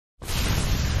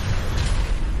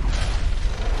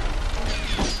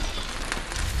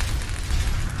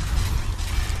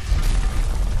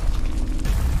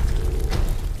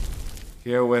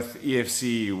Here with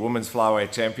EFC Women's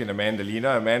Flyweight Champion Amanda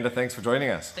Lino. Amanda, thanks for joining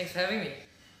us. Thanks for having me.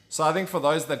 So I think for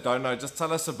those that don't know, just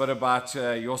tell us a bit about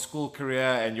your school career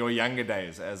and your younger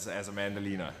days as Amanda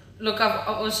Lino. Look,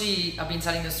 I've been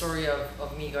telling the story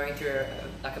of me going through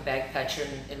a bad patch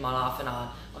in my life, and I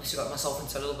obviously got myself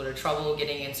into a little bit of trouble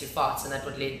getting into fights, and that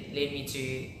what led me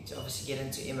to obviously get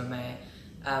into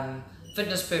MMA.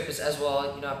 Fitness purpose as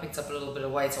well, I picked up a little bit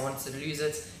of weight, I wanted to lose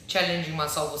it, challenging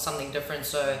myself with something different,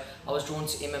 so I was drawn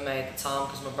to MMA at the time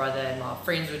because my brother and my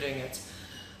friends were doing it.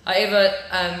 However,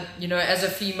 as a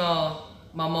female,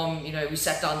 my mom, we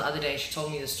sat down the other day and she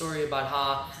told me the story about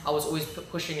how I was always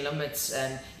pushing limits,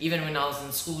 and even when I was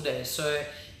in school days. So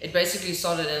it basically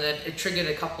started, and it triggered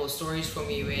a couple of stories for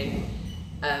me when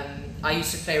I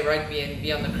used to play rugby and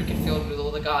be on the cricket field with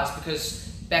all the guys, because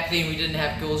back then we didn't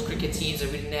have girls cricket teams,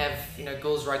 and we didn't have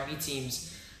girls rugby teams,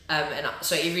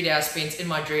 so every day I spent in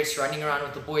my dress running around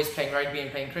with the boys playing rugby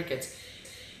and playing cricket.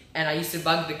 And I used to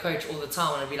bug the coach all the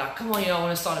time, and I'd be like, come on, I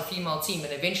want to start a female team.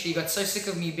 And eventually he got so sick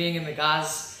of me being in the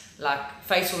guys'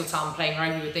 face all the time playing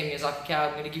rugby with them, he was like, okay,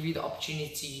 I'm going to give you the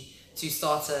opportunity to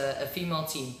start a female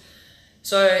team.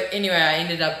 So anyway, I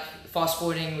ended up, fast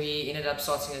forwarding, we ended up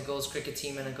starting a girls cricket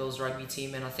team and a girls rugby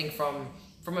team. And I think from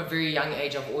a very young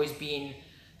age, I've always been,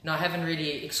 I haven't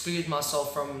really excluded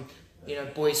myself from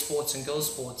boys sports and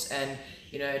girls sports. And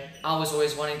I was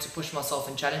always wanting to push myself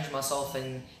and challenge myself,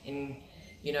 and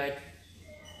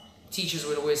teachers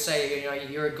would always say,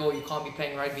 you're a girl, you can't be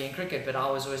playing rugby and cricket, but I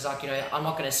was always like, I'm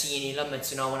not going to see any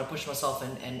limits, I want to push myself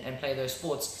and play those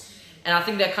sports. And I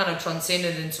think that kind of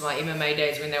transcended into my MMA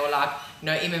days, when they were like,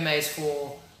 MMA is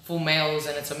for males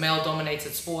and it's a male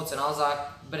dominated sport, and I was like,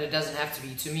 but it doesn't have to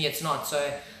be. To me, it's not.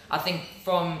 So I think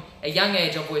from a young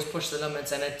age, I've always pushed the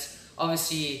limits, and it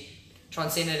obviously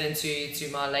transcended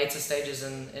into my later stages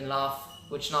in life,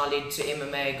 which now led to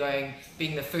MMA,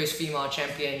 being the first female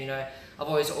champion. I've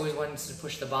always wanted to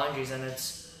push the boundaries, and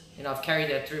it's, I've carried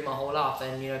that through my whole life.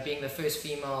 And being the first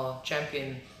female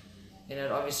champion,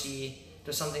 it obviously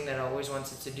was something that I always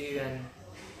wanted to do,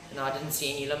 and I didn't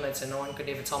see any limits, and no one could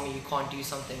ever tell me you can't do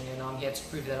something. And I'm here to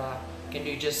prove that I can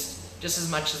do just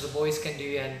as much as the boys can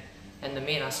do, and the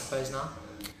men, I suppose, now.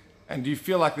 And do you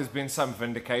feel like there's been some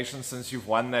vindication since you've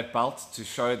won that belt to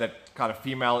show that kind of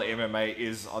female MMA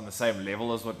is on the same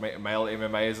level as what male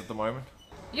MMA is at the moment?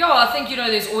 Yeah, I think,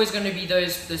 there's always going to be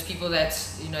those people that,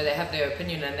 they have their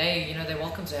opinion, and they're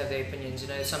welcome to have their opinions.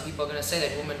 Some people are going to say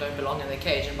that women don't belong in the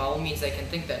cage, and by all means they can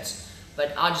think that.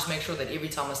 But I just make sure that every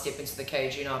time I step into the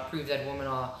cage, I prove that women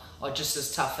are just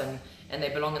as tough, and they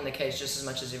belong in the cage just as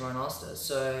much as everyone else does.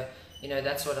 So,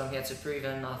 that's what I'm here to prove,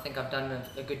 and I think I've done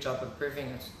a good job of proving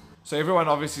it. So everyone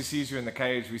obviously sees you in the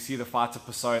cage, we see the fighter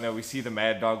persona, we see the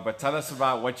mad dog, but tell us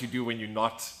about what you do when you're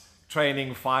not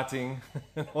training, fighting,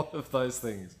 and all of those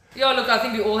things. Yeah, look, I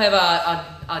think we all have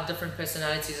our different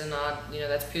personalities, and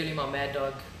that's purely my mad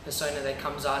dog persona that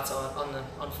comes out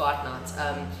on fight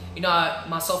night.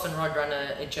 Myself and Rod run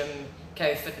a gym,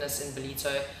 KO Fitness in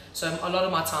Belito, so a lot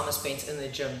of my time is spent in the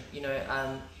gym.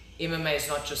 MMA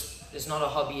is not a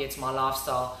hobby, it's my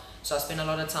lifestyle. So I spend a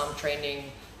lot of time training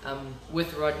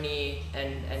with Rodney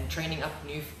and training up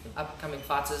upcoming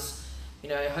fighters,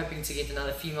 hoping to get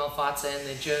another female fighter in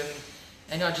the gym,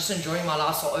 and just enjoying my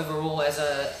lifestyle overall as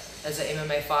an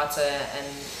MMA fighter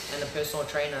and a personal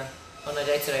trainer on a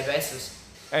day-to-day basis.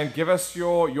 And give us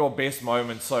your best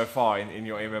moments so far in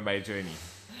your MMA journey.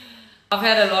 I've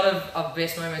had a lot of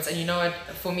best moments, and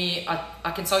for me,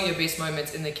 I can tell you best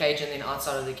moments in the cage and then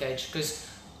outside of the cage, because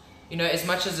as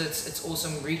much as it's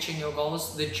awesome reaching your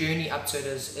goals, the journey up to it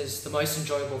is the most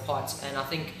enjoyable part. And I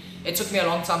think it took me a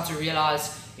long time to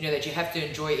realize, that you have to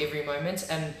enjoy every moment.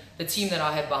 And the team that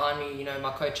I have behind me,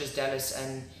 my coaches Dallas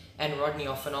and Rodney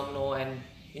are phenomenal. And,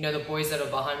 the boys that are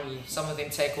behind me, some of them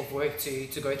take off work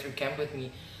to go through camp with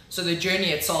me. So the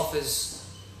journey itself is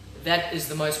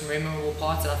the most memorable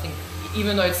part. And I think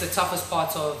even though it's the toughest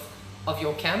part of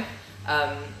your camp,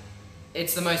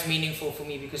 it's the most meaningful for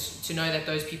me, because to know that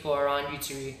those people are around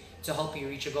you to help you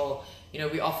reach a goal.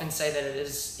 We often say that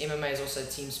MMA is also a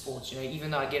team sport. Even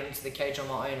though I get into the cage on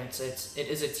my own, it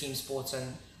is a team sport,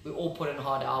 and we all put in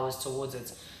hard hours towards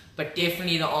it. But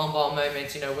definitely the armbar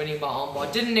moment, winning by armbar,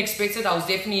 didn't expect it. I was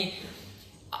definitely,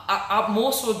 I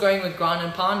more so going with ground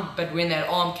and pound, but when that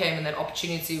arm came and that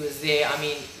opportunity was there,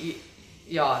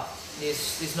 yeah,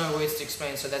 there's no words to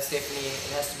explain. So that's definitely,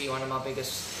 it has to be one of my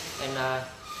biggest and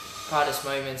proudest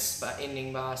moments, by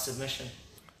ending by submission.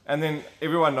 And then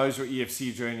everyone knows your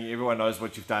EFC journey, everyone knows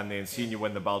what you've done there and seen you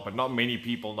win the belt, but not many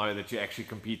people know that you actually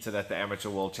competed at the Amateur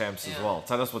World Champs as well.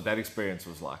 Tell us what that experience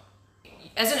was like.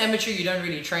 as an amateur, you don't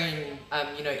really train,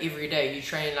 you know, every day. You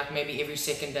train like maybe every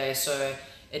second day. So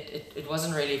it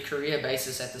wasn't really a career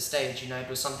basis at the stage. You know, it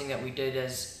was something that we did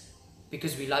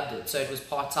because we loved it. So it was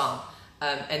part time.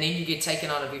 And then you get taken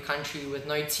out of your country with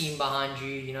no team behind you.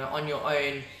 You know, on your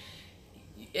own.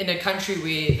 In a country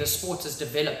where the sport is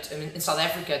developed. I mean, in South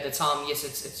Africa at the time, yes,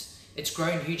 it's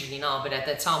grown hugely now. But at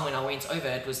that time when I went over,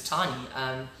 it was tiny.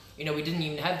 You know, we didn't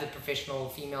even have the professional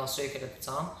female circuit at the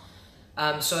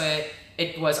time. So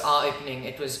it was eye-opening.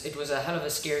 It was a hell of a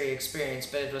scary experience,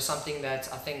 but it was something that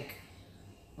I think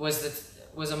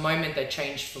was a moment that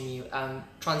changed for me.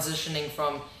 Transitioning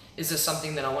from, is this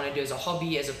something that I want to do as a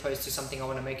hobby as opposed to something I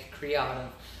want to make a career out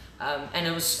of? And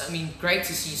it was, I mean, great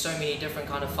to see so many different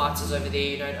kind of fighters over there.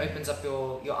 You know, it opens up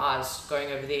your eyes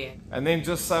going over there. And then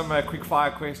just some quick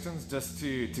fire questions just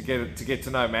to get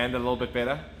to know Amanda a little bit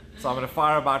better. So I'm going to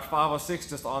fire about 5 or 6,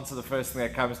 just answer the first thing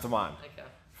that comes to mind. Okay.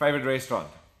 Favorite restaurant?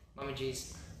 Mama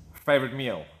G's. Favorite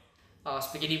meal? Oh,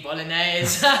 spaghetti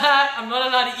bolognese. I'm not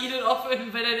allowed to eat it often,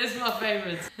 but it is my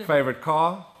favorite. Favorite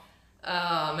car?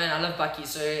 Oh man, I love Bucky.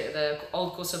 So the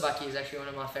old Corsa Bucky is actually one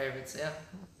of my favorites, yeah.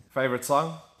 Favorite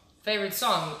song? Favorite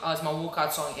song? Oh, it's my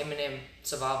walkout song, Eminem,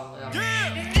 Survival.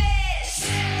 Yeah.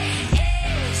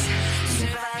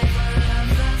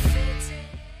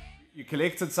 You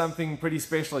collected something pretty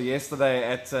special yesterday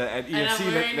at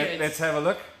EFC. Let's have a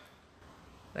look.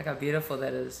 Look how beautiful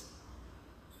that is.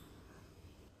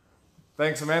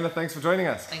 Thanks, Amanda. Thanks for joining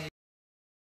us. Thank you.